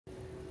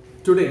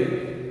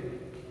Today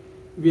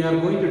we are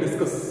going to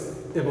discuss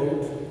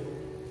about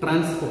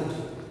transport.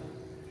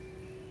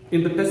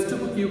 In the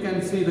textbook you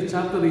can see the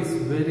chapter is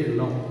very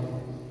long,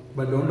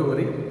 but don't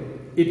worry,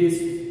 it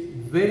is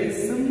very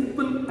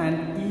simple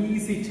and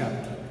easy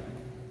chapter.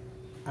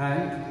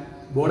 And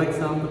board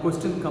exam the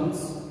question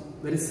comes,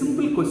 very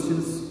simple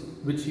questions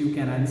which you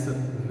can answer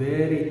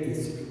very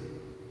easily.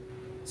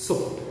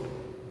 So,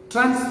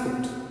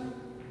 transport.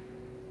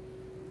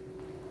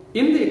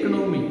 In the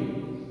economy,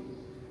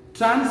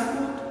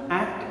 transport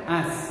acts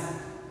as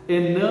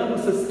a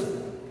nervous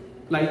system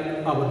like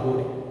our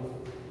body.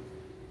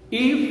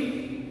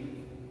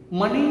 If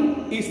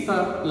money is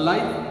the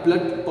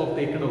lifeblood of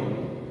the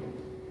economy,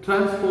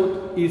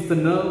 transport is the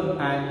nerve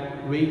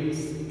and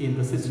veins in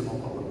the system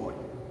of our body.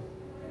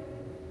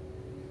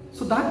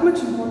 So that much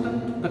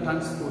important the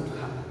transport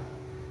has.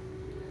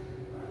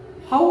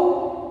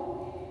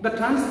 How the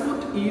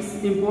transport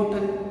is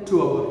important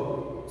to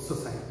our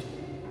society.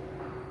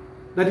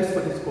 That is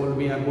what is called,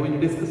 we are going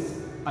to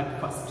discuss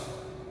at first.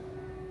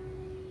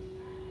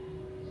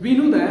 We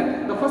know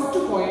that the first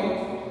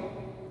point,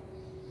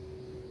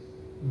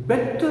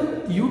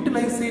 better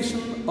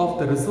utilization of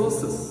the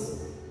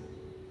resources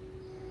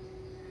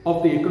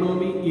of the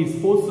economy is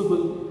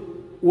possible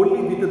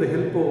only with the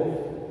help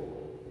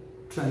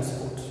of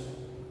transport.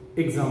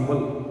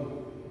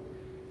 Example,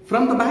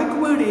 from the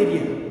backward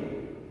area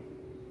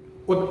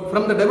or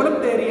from the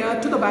developed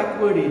area to the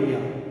backward area,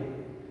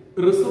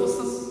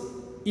 resources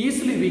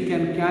easily we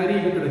can carry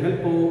with the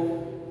help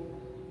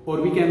of, or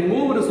we can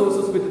move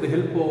resources with the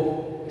help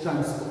of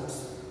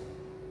transports.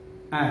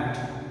 And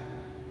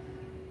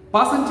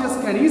passengers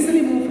can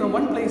easily move from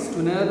one place to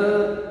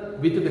another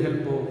with the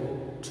help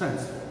of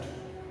transport.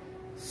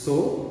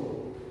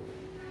 So,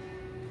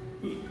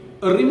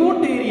 a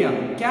remote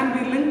area can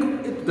be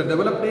linked with the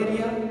developed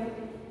area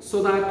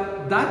so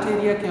that that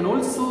area can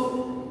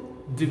also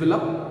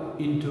develop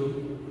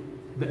into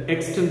the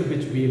extent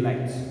which we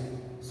like.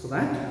 So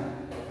that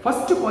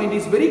first point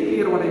is very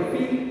clear what I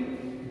feel.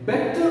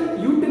 Better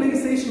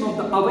utilization of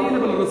the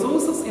available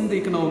resources in the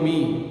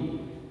economy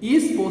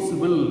is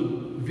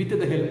possible with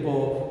the help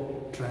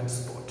of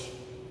transport.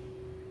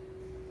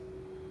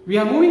 We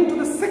are moving to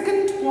the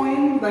second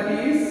point, that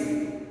is,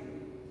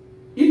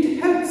 it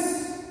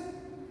helps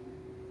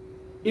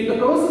in the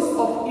process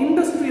of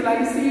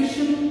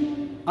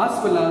industrialization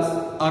as well as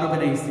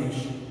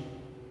urbanization.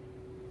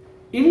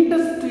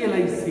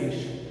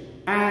 Industrialization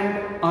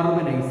and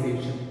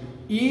urbanization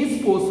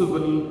is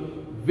possible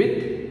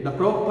with the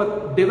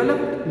proper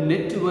developed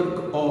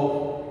network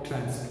of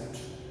transport.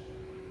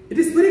 It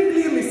is very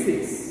clearly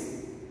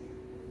says,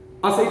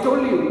 as I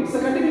told you, it's a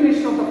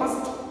continuation of the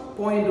first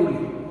point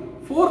only.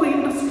 For the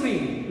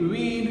industry,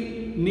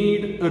 we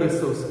need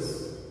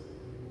resources.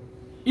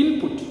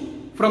 Input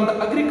from the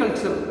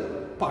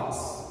agriculture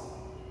parts,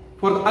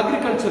 for the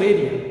agriculture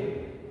area.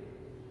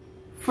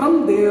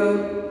 From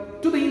there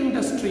to the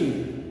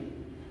industry,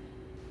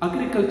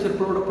 agriculture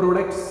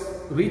products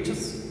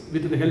reaches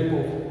with the help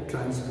of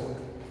transport.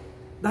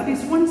 That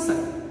is one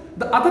side.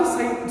 The other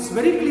side, it's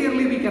very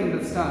clearly we can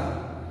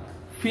understand.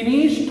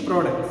 Finished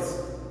products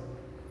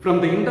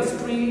from the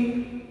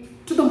industry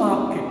to the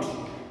market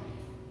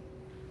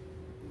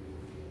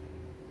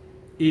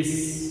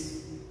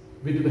is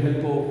with the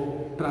help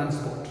of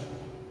transport.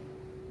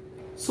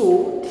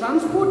 So,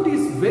 transport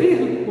is very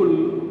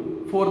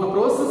helpful for the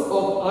process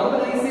of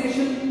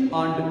urbanization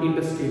and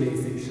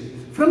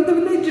industrialization. From the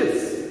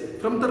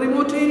villages, from the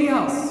remote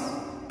areas,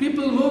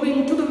 people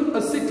moving to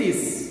the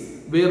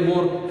cities where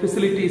more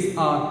facilities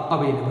are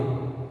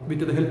available with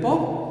the help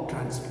of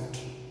transport.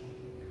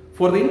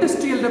 For the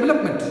industrial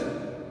development,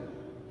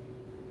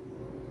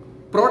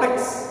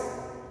 products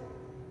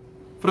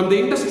from the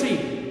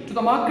industry to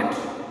the market,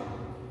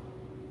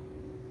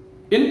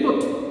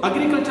 input,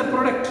 agriculture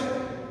product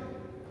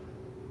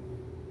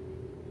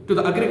to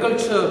the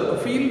agriculture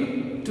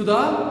field to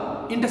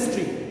the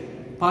industry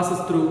passes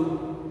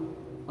through,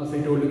 as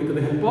I told you, with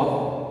the help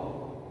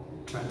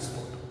of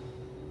transport.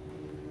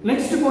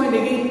 Next point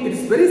again, it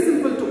is very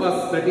simple to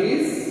us, that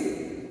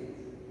is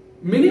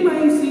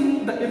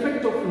minimizing the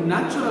effect of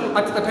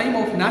at the time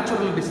of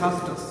natural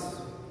disasters.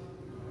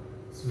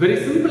 It's very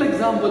simple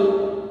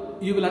example,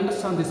 you will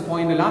understand this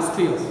point. In the last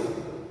years,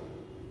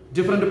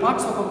 different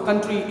parts of our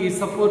country is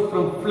suffered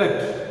from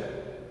flood.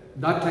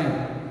 That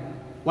time,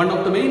 one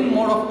of the main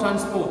mode of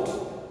transport,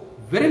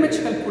 very much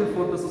helpful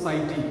for the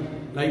society,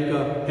 like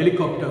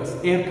helicopters,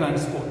 air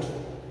transport.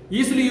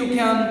 Easily you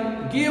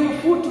can give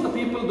food to the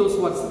people, those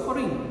who are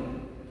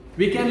suffering.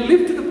 We can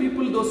lift the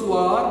people, those who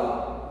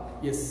are,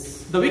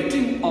 the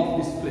victim of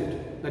this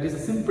flood. That is a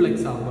simple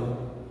example.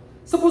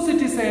 Suppose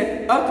it is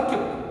an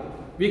earthquake.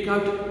 We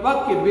have to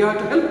work it, we have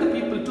to help the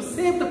people, to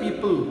save the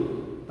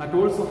people. That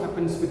also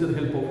happens with the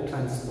help of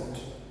transport.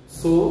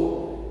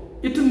 So,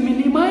 it will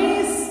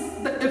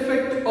minimize the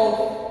effect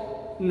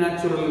of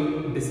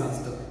natural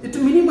disaster. It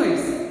will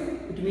minimize,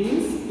 it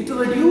means it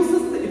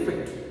reduces the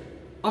effect.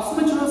 As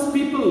much as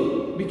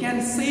people we can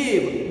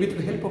save with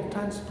the help of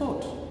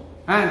transport.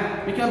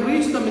 and we can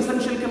reach the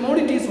essential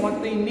commodities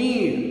what they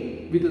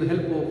need with the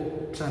help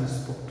of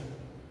transport.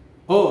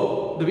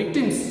 Or the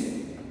victims,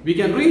 we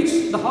can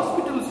reach the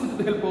hospitals with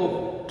the help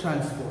of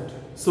transport.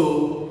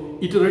 So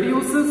it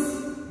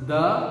reduces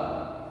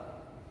the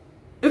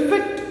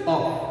effect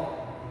of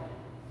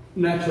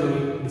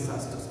natural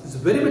disasters. It's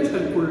very much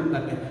helpful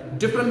that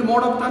different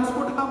mode of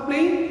transport have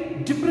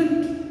played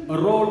different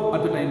role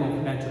at the time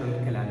of natural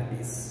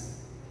calamities.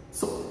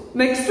 So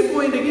next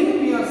point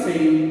again we are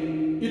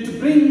saying it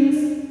brings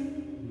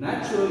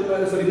national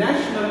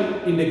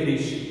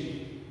integration.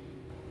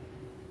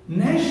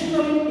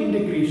 National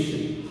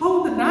integration.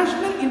 How the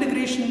national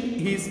integration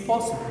is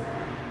possible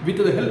with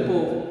the help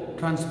of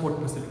transport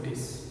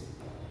facilities.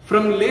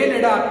 From Leh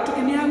Ladakh to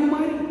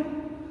Kanyakumari,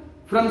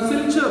 from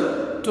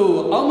Silchar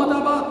to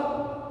Ahmedabad,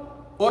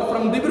 or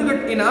from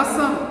Dibrugarh in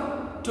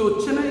Assam to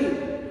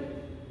Chennai.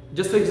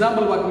 Just for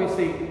example, what we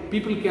say,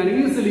 people can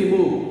easily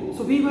move.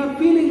 So we were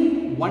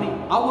feeling one in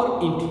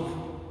our India,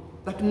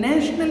 that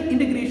national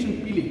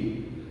integration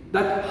feeling,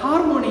 that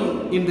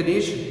harmony in the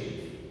nation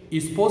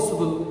is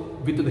possible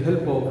with the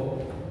help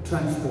of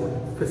transport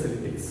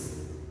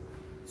facilities.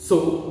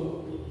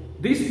 So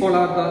these all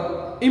are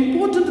the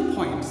important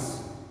points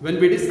when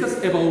we discuss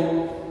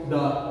about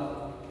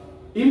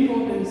the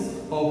importance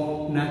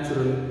of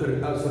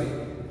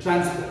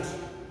transport.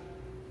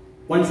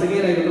 Once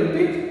again I will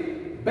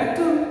repeat,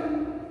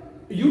 better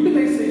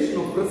utilization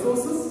of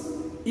resources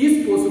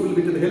is possible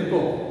with the help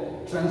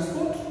of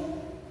transport.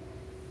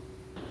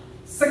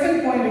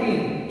 Second point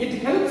again,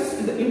 it helps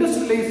in the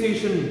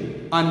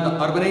industrialization and the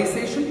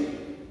urbanization.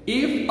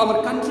 If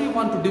our country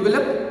want to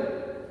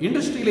develop,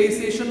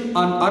 industrialization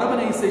and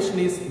urbanization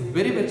is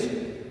very much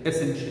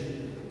essential.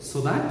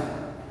 So that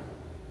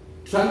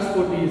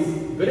transport is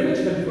very much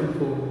helpful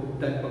for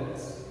that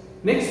purpose.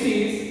 Next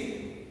is,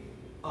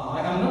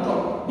 I am not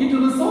talking, it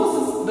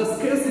resources the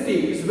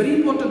scarcity. It's a very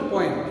important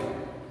point.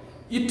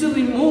 It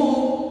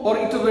removes or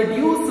it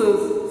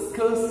reduces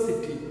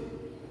scarcity.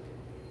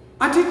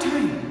 At a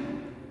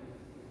time,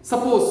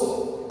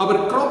 suppose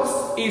our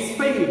crops is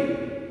failed,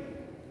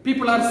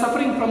 people are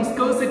suffering from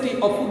scarcity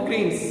of food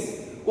grains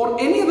or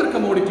any other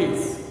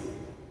commodities.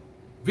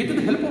 With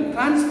the help of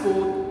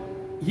transport,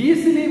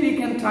 easily we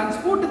can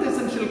transport the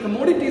essential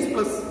commodities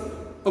plus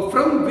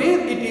from where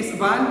it is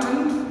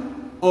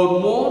abundant or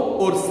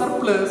more or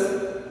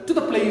surplus to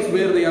the place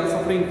where they are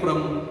suffering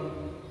from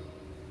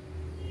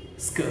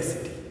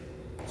scarcity.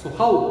 So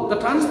how the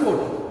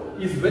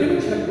transport is very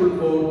much helpful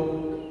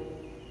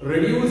for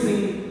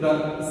reducing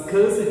the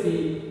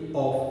scarcity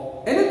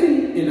of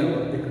anything in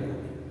our economy.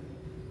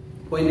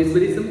 Point is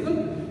very simple.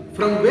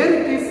 From where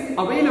it is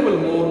available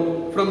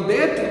more, from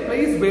there to the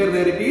place where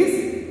it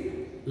is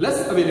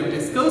less availability,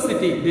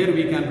 scarcity, there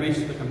we can reach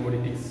the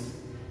commodities.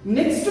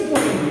 Next point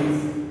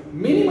is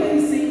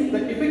minimizing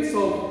the effects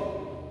of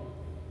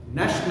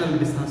national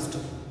disaster.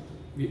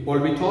 We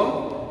already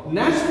told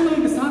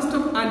national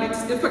disaster and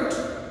its effect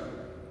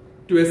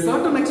to a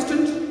certain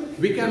extent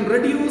we can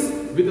reduce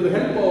with the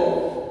help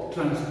of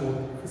transport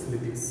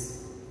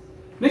facilities.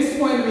 Next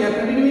point we are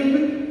continuing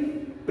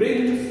with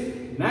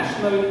brings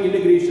national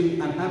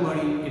integration and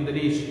harmony in the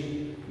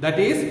nation. That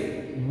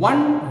is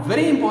one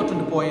very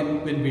important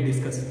point when we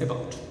discuss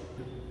about.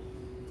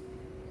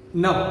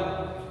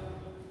 Now,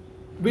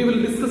 we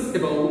will discuss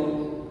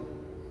about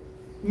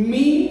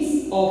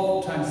means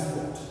of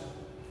transport.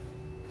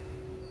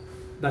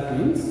 That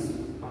means,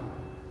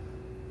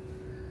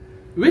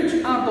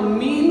 which are the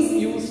means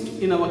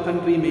used in our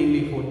country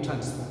mainly for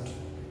transport?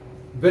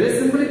 Very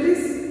simple it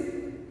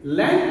is,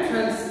 land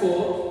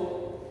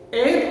transport,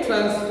 air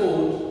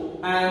transport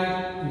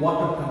and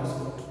water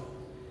transport.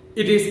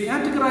 It is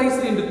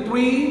categorized into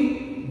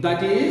three,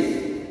 that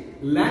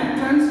is land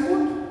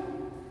transport,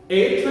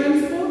 air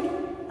transport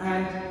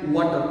and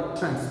water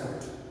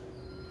transport.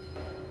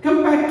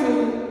 Compared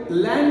to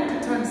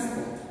land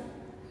transport,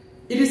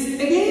 it is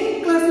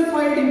again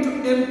classified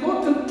into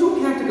important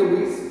two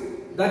categories.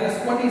 That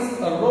is, one is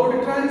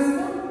road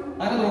transport,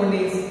 another one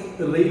is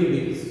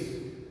railways.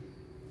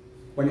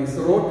 One is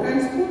road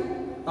transport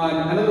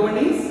and another one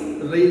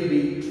is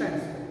railway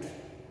transport.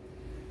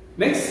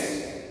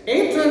 Next,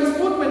 air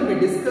transport, when we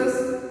discuss,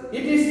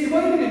 it is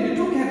divided into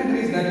two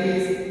categories, that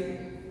is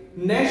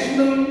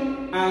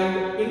national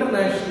and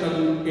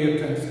international air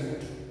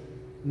transport.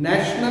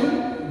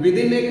 National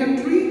within a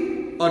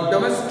country or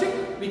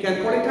domestic, we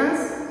can call it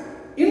as.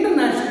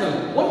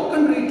 International, one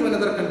country to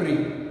another country,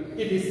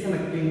 it is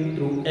connecting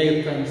through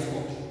air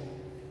transport.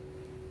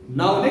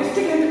 Now next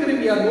category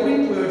we are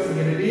moving towards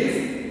here, it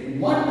is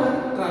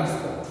water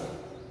transport.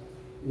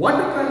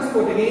 Water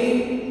transport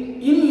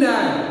again,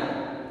 inland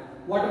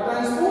water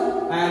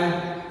transport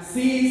and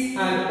seas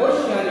and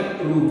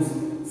oceanic routes.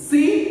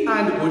 Sea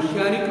and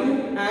oceanic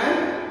route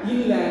and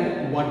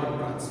inland water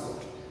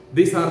transport.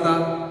 These are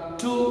the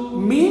two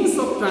means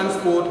of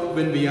transport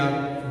when we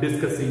are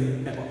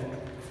discussing about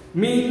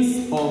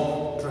means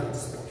of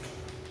transport.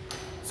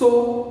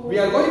 So we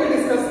are going to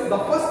discuss the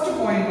first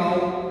point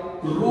now,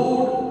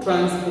 road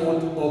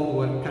transport of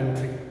our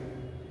country.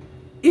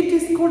 It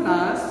is called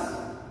as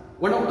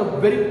one of the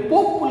very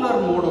popular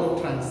mode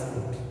of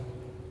transport.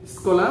 It's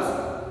called as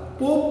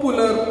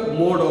popular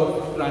mode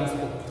of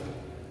transport.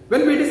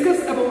 When we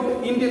discuss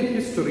about Indian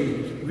history,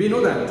 we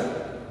know that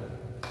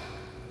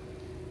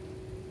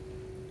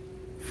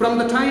from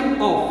the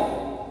time of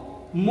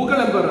Mughal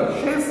Emperor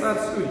Shah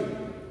Suri,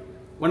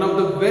 one of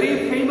the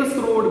very famous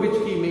road which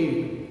he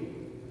made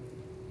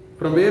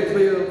from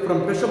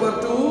from Peshawar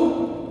to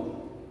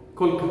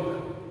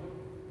Kolkata.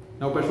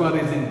 Now Peshawar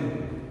is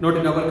not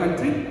in our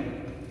country.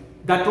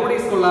 That road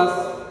is called as,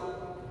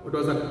 it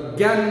was a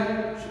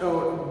Grand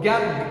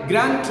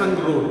Trunk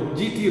Road,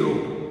 GT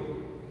Road.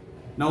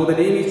 Now the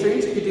name is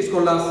changed, it is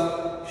called as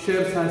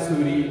Shah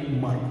Suri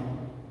Marg.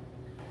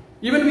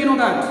 Even we know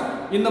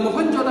that in the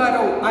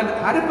Mohenjo-daro and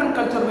Harappan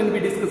culture, when we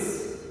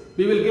discuss,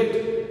 we will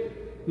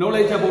get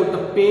knowledge about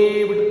the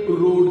paved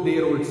road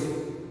there also.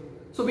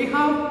 So we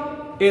have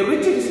a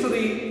rich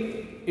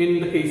history in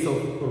the case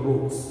of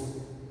roads.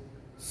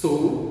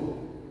 So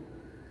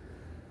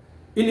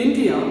in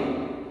India,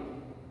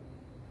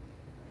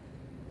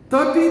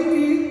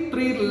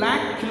 33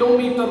 lakh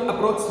kilometer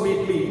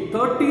approximately,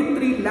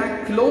 33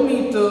 lakh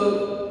kilometer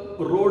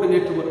road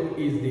network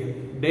is there.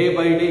 Day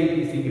by day it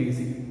is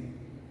increasing.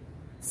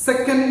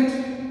 Second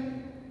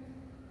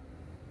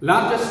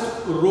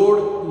largest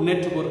road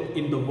network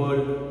in the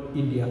world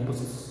India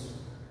possesses.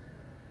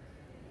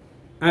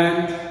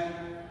 And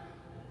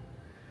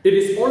it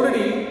is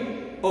already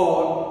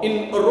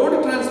in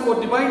road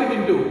transport divided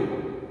into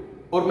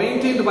or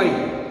maintained by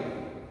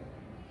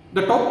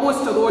the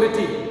topmost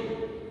authority,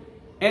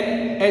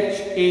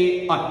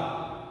 NHAI,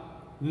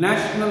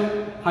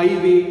 National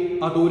Highway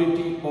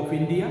Authority of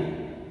India,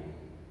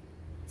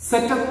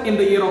 set up in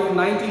the year of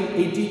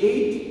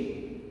 1988.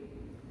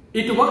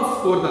 It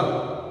works for the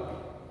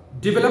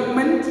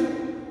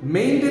development,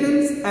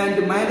 maintenance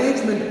and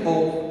management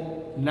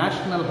of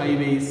national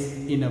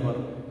highways in our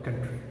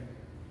country.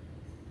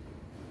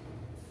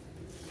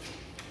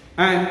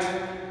 And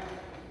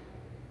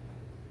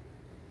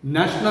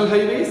national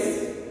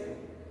highways,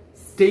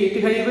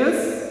 state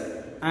highways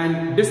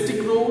and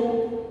district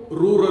road,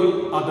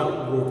 rural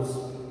other roads.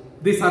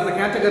 These are the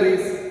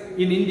categories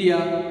in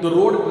India the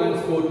road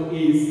transport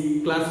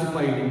is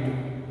classified into.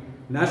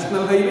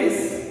 National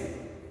highways,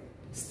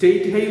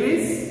 state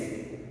highways,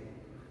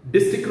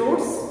 district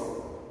roads,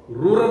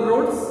 rural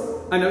roads,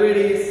 and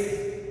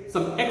nowadays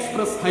some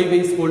express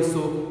highways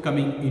also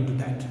coming into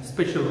that.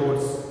 Special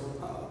roads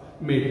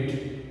made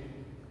it.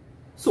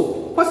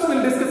 So first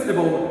we'll discuss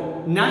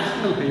about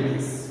national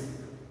highways.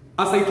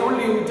 As I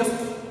told you just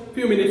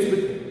few minutes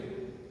before,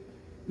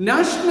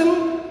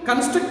 national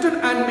constructed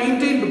and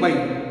maintained by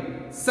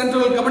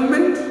central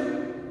government,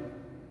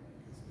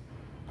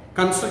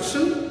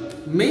 construction,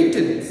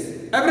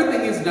 maintenance,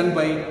 everything is done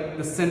by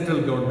the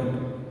central government.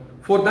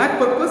 For that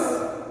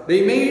purpose,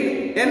 they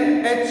made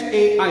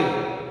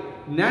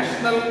NHAI,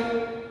 National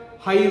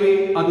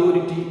Highway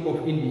Authority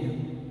of India.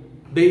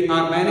 They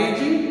are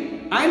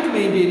managing and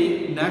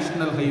maintaining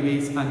national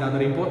highways and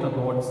other important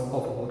roads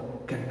of our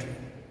country.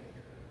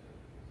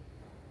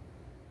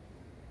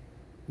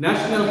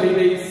 National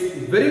highways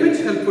very much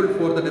helpful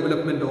for the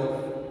development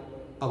of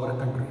our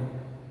country.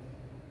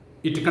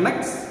 It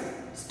connects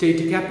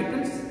state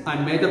capitals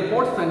and major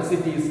ports and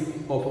cities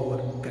of our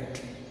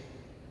country.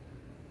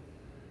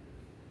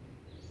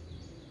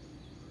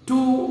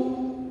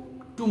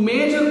 Two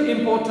major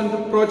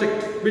important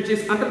project which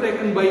is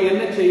undertaken by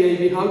NHAI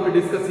we have to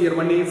discuss here.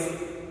 One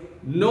is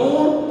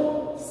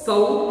North,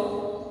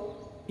 South,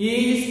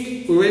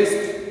 East,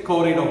 West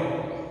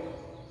corridor.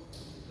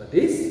 That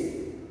is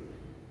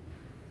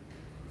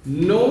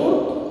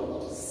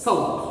North,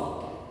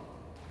 South.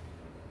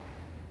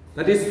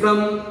 That is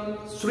from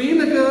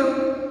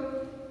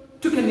Srinagar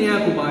to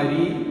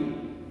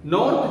Kanyakumari,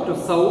 north to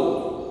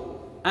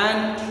south,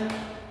 and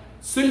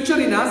Silchar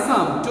in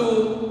Assam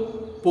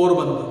to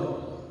Porbandar.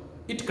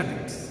 It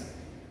connects.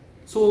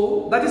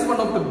 So that is one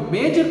of the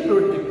major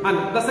projects.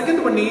 And the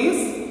second one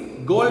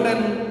is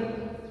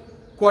Golden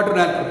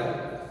Quadrilateral.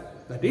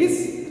 That is,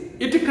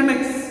 it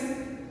connects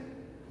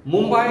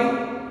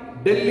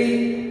Mumbai,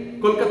 Delhi,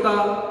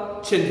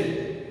 Kolkata,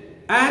 Chennai,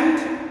 and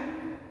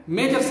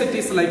major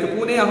cities like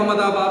Pune,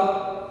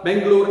 Ahmedabad,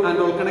 Bangalore, and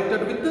all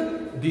connected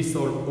with these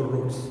all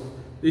roads.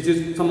 This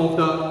is some of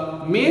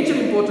the major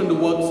important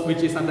works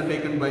which is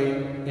undertaken by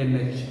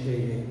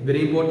NHAI.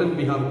 Very important.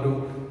 We have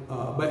to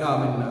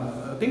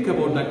think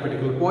about that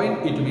particular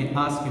point. It may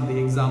ask in the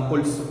exam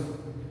also.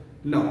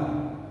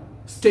 Now,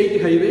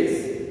 state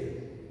highways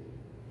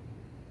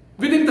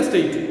within the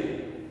state,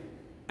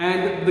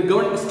 and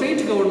the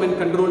state government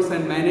controls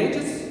and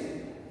manages.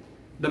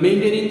 The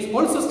maintenance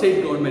also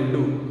state government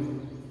do.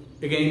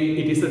 Again,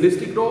 it is a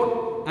district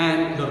road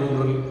and the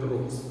rural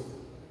roads.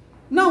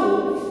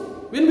 Now,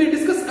 when we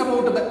discuss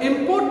about the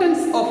importance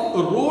of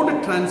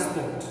road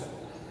transport,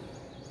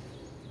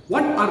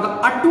 what are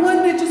the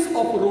advantages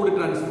of road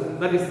transport?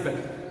 That is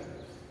better.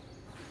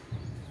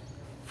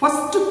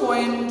 First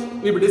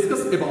point we will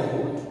discuss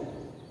about,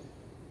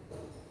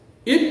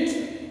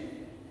 it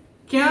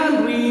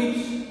can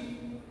reach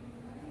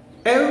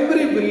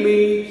every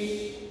village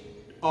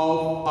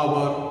of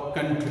our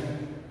country.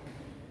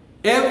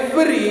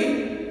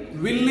 Every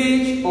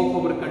village of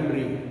our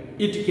country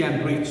it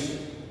can reach.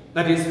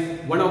 That is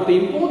one of the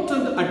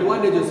important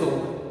advantages of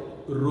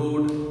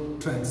road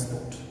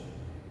transport.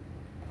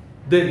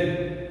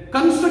 Then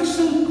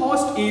construction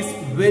cost is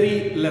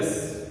very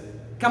less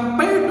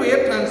compared to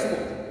air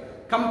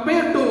transport,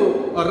 compared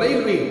to a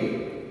railway.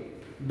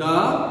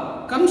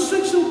 The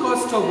construction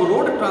cost of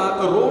roads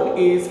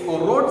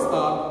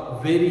are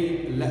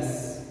very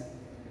less,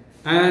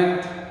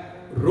 and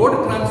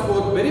road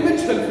transport very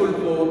much helpful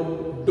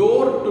for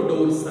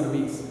door-to-door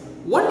service.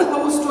 One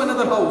house to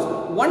another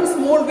house, one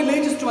small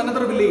village to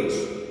another village,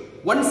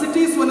 one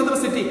city to another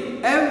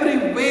city.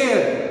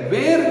 Everywhere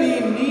where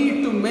we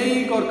need to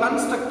make or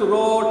construct a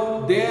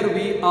road, there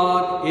we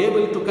are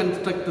able to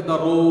construct the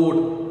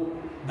road.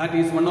 That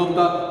is one of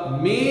the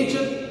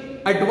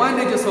major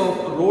advantages of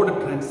road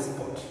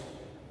transport.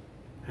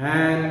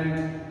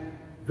 And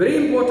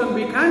very important,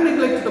 we can't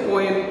neglect the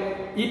point.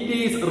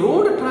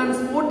 Road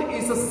transport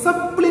is a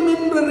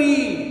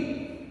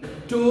supplementary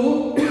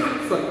to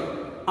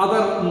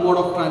other mode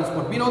of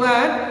transport. We know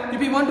that if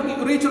we want to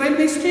reach a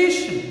railway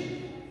station,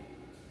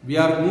 we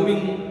are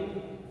moving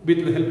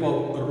with the help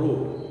of a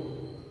road.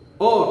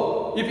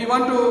 Or if we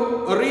want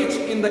to reach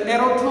in the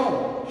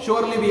aerodrome,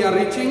 surely we are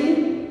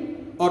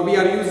reaching or we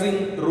are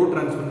using road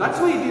transport. That's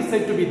why it is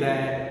said to be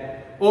there.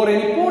 Or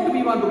any port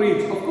we want to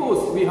reach, of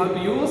course we have to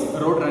use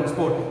road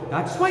transport.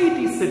 That's why it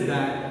is said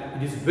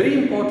that it is very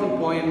important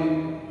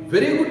point,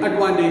 very good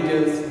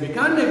advantages. We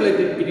can't neglect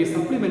it. It is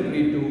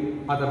supplementary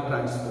to other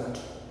transport.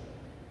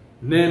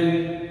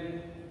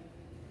 Then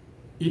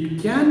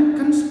it can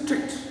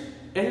construct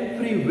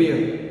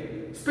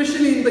everywhere,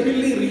 especially in the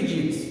hilly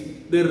regions.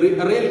 The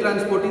rail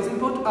transport is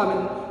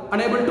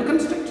unable to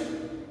construct,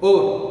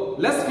 or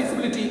less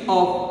feasibility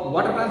of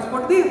water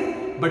transport there.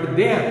 But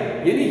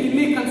there, any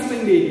hilly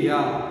constrained area,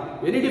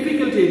 any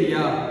difficult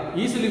area,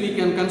 easily we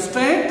can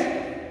construct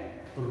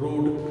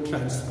road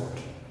transport.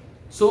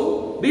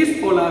 So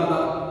these all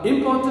are the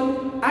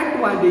important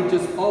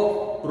advantages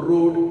of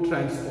road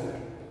transport.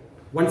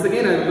 Once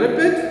again I will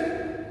repeat,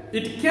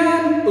 it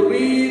can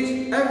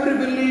reach every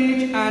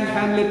village and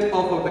hamlet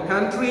of the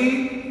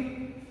country.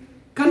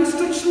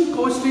 Construction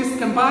cost is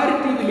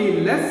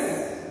comparatively less.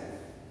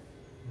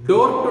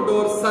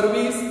 Door-to-door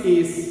service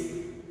is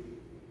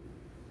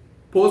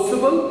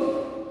possible.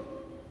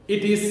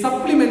 It is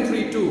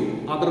supplementary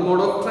to other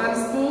mode of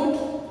transport,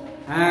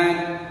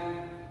 and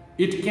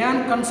it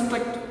can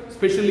construct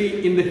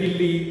especially in the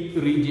hilly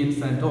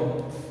regions and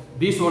all.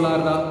 These all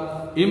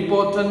are the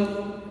important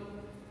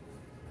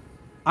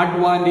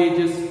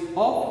advantages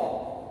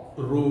of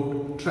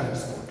road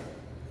transport.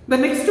 The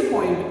next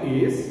point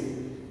is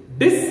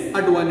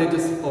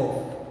disadvantages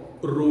of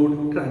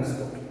road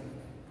transport.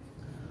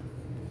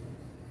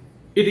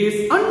 It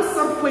is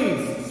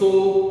unsurfaced,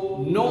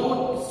 so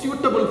not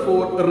suitable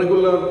for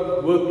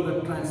regular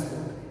vehicle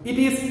transport. It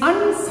is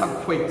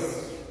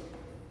unsurfaced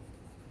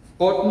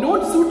or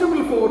not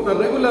suitable for the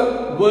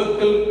regular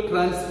vehicle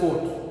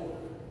transport.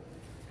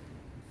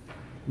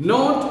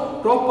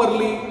 Not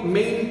properly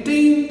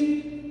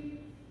maintained.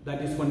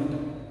 That is one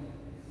term.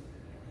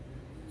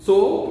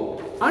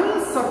 So,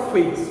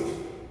 unsurfaced,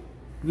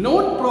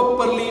 not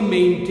properly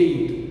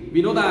maintained.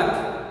 We know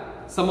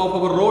that some of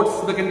our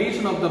roads, the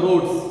condition of the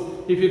roads,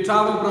 if you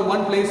travel from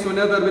one place to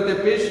another with a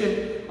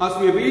patient, as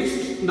we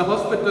reached the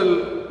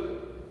hospital,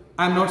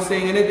 I am not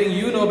saying anything,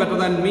 you know better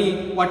than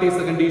me what is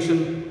the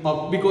condition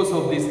of because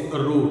of this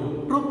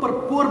road.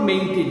 Poor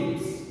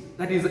maintenance.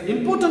 That is an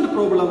important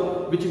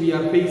problem which we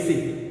are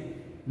facing.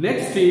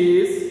 Next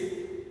is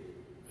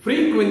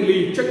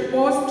frequently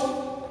checkpost,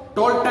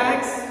 toll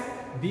tax.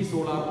 These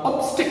all are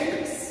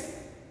obstacles.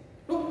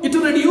 It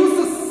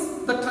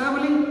reduces the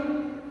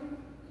traveling,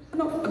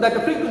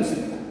 that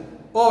frequency,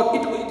 or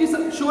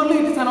surely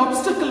it is an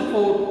obstacle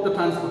for the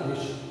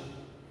transportation.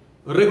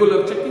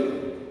 Regular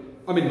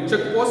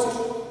checkpost,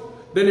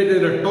 then it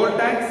is a toll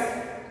tax.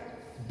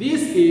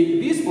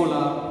 These all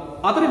are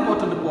other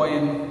important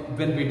points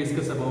when we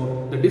discuss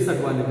about the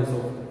disadvantages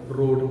of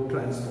road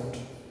transport.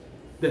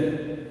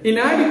 Then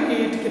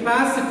inadequate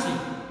capacity.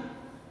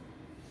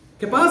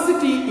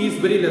 Capacity is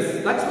very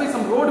less. That's why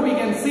some road we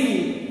can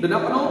see the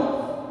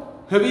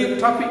heavy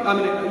traffic.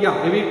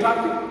 Heavy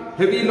traffic,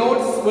 heavy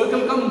loads,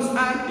 vehicle comes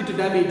and it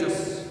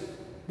damages.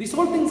 These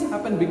all things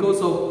happen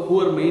because of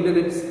poor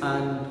maintenance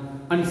and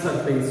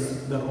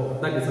unsurface the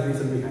road. That is the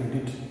reason behind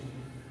it.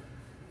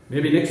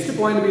 Maybe next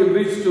point we will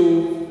reach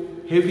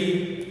to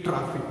heavy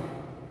traffic.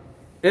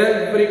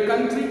 Every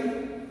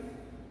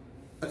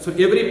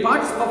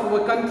parts of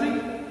our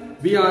country,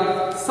 we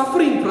are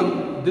suffering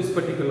from this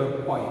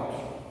particular point.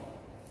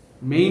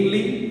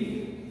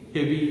 Mainly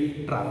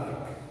heavy traffic.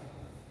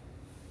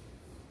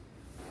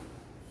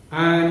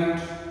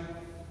 And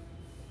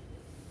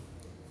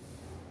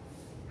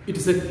it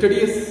is a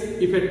tedious,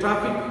 if a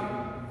traffic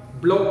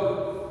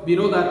block, we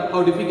know that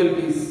how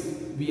difficulties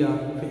we are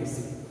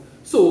facing.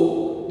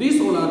 So these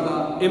all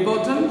are the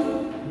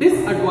important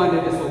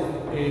disadvantages of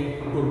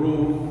a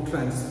road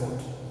transport.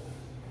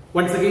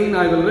 Once again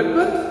I will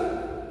repeat,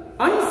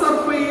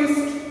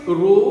 unsurfaced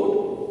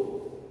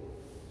road,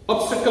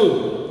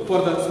 obstacle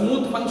for the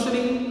smooth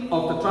functioning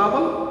of the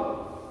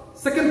travel.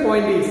 Second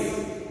point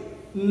is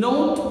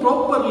not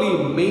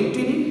properly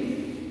maintained,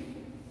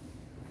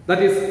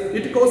 that is,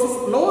 it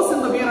causes loss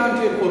in the wear and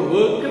tear for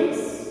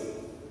vehicles.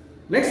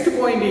 Next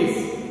point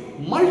is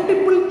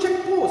multiple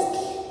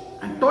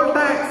checkposts and toll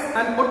tax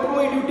and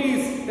patrol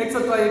duties,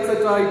 etc.,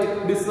 etc.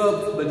 It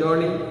disturbs the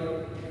journey.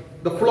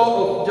 The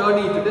flow of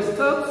journey it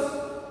disturbs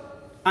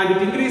and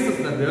it increases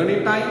the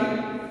journey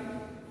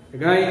time.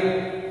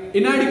 Again,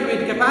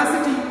 inadequate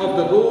capacity of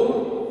the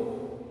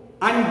road,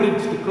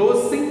 unbridged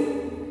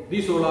crossing,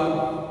 these all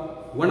are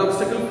one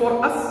obstacle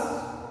for us.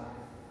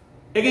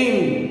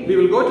 Again, we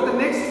will go to the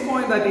next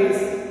point, that is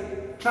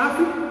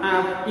traffic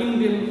of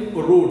Indian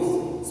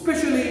roads,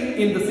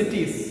 especially in the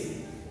cities,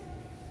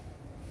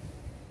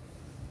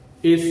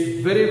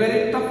 is very,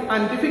 very tough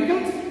and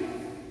difficult.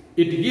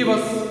 It gives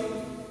us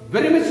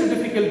very much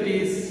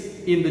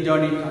difficulties in the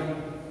journey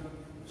time.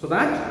 So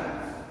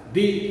that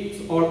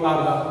these all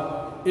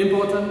are the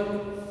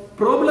important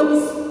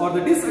problems or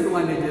the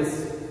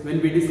disadvantages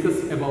when we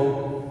discuss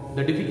about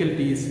the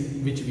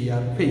difficulties which we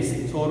are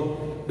facing.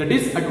 So the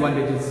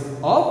disadvantages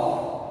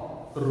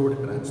of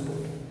road transport.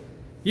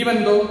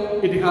 Even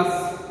though it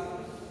has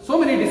so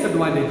many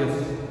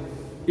disadvantages,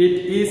 it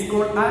is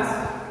called as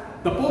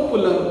the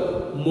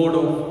popular mode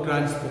of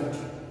transport.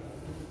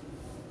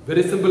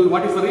 Very simple.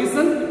 What is the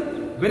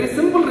reason? Very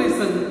simple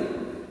reason.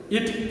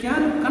 It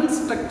can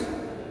construct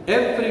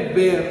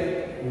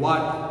everywhere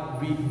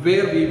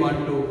where we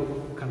want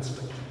to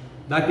construct.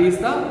 That is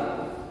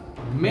the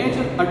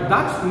major.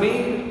 That's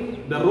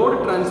made the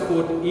road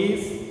transport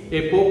is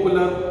a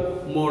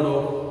popular mode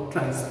of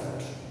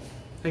transport.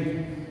 Thank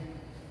you.